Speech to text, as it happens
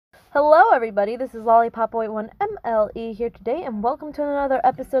Hello everybody, this is Lollypop 81MLE here today, and welcome to another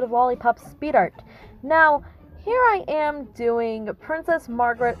episode of Lollypop Speed Art. Now, here I am doing Princess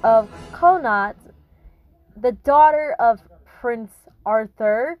Margaret of Connaught, the daughter of Prince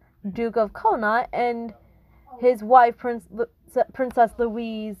Arthur, Duke of Connaught, and his wife, Princess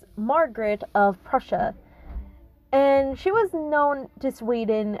Louise Margaret of Prussia. And she was known to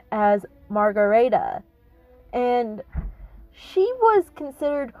Sweden as Margareta, and she was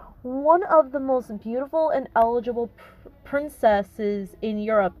considered one of the most beautiful and eligible princesses in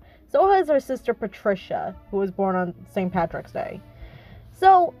Europe. So was her sister Patricia, who was born on St. Patrick's Day.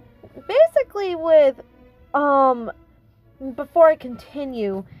 So, basically before I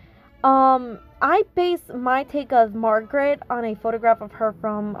continue, I base my take of Margaret on a photograph of her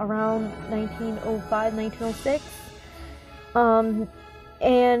from around 1905, 1906.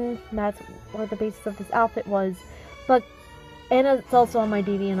 And that's where the basis of this outfit was. And it's also on my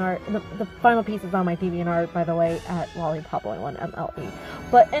DeviantArt. The final piece is on my DeviantArt, by the way, at Lollypop81MLE.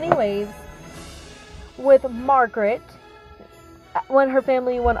 But anyways, with Margaret, when her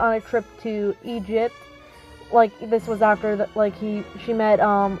family went on a trip to Egypt, this was after she met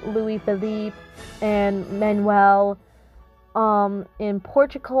Louis Philippe and Manuel in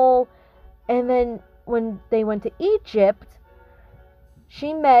Portugal, and then when they went to Egypt,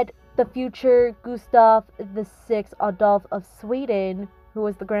 she met the future Gustav VI Adolf of Sweden, who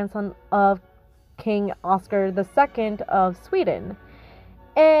was the grandson of King Oscar II of Sweden.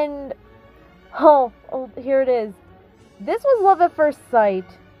 And, here it is. This was love at first sight.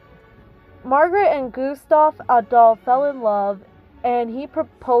 Margaret and Gustav Adolf fell in love, and he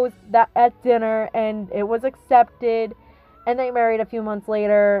proposed that at dinner, and it was accepted, and they married a few months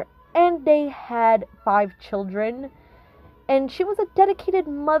later, and they had 5 children. And she was a dedicated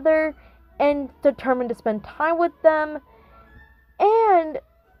mother and determined to spend time with them. And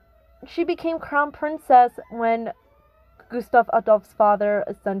she became crown princess when Gustav Adolf's father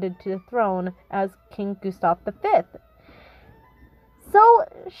ascended to the throne as King Gustav V. So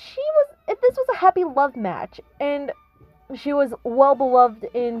this was a happy love match, and she was well beloved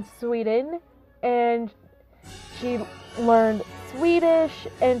in Sweden, and she learned Swedish,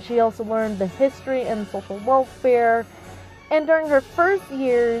 and she also learned the history and social welfare. And during her first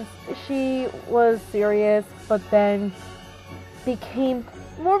years, she was serious, but then became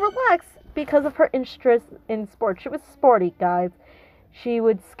more relaxed because of her interest in sports. She was sporty, guys. She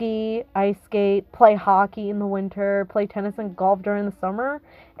would ski, ice skate, play hockey in the winter, play tennis and golf during the summer.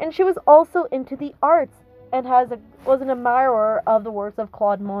 And she was also into the arts and was an admirer of the works of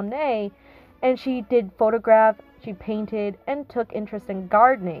Claude Monet. And she did photograph, she painted, and took interest in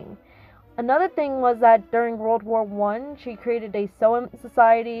gardening. Another thing was that during World War I, she created a sewing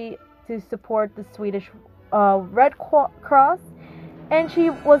society to support the Swedish Red Cross, and she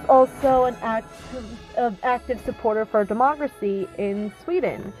was also an active supporter for democracy in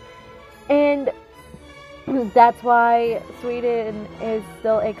Sweden. And that's why Sweden is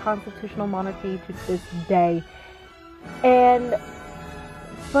still a constitutional monarchy to this day.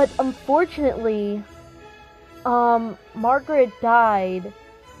 But unfortunately, Margaret died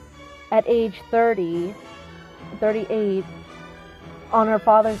at age 38, on her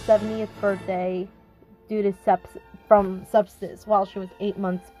father's 70th birthday due to sepsis while she was 8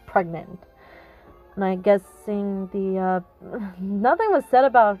 months pregnant. And I'm guessing nothing was said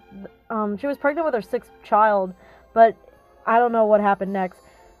about, she was pregnant with her 6th child, but I don't know what happened next.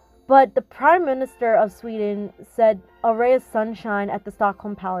 But the Prime Minister of Sweden said a ray of sunshine at the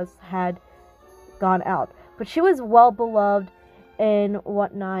Stockholm Palace had gone out. But she was well beloved and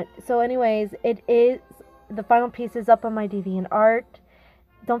whatnot. So anyways, the final piece is up on my DeviantArt.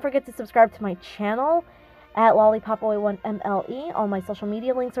 Don't forget to subscribe to my channel at Lollypop81MLE. All my social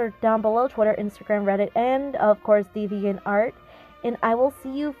media links are down below: Twitter, Instagram, Reddit, and of course DeviantArt. And I will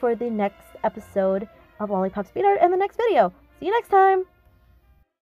see you for the next episode of Lollypop Speed Art in the next video. See you next time!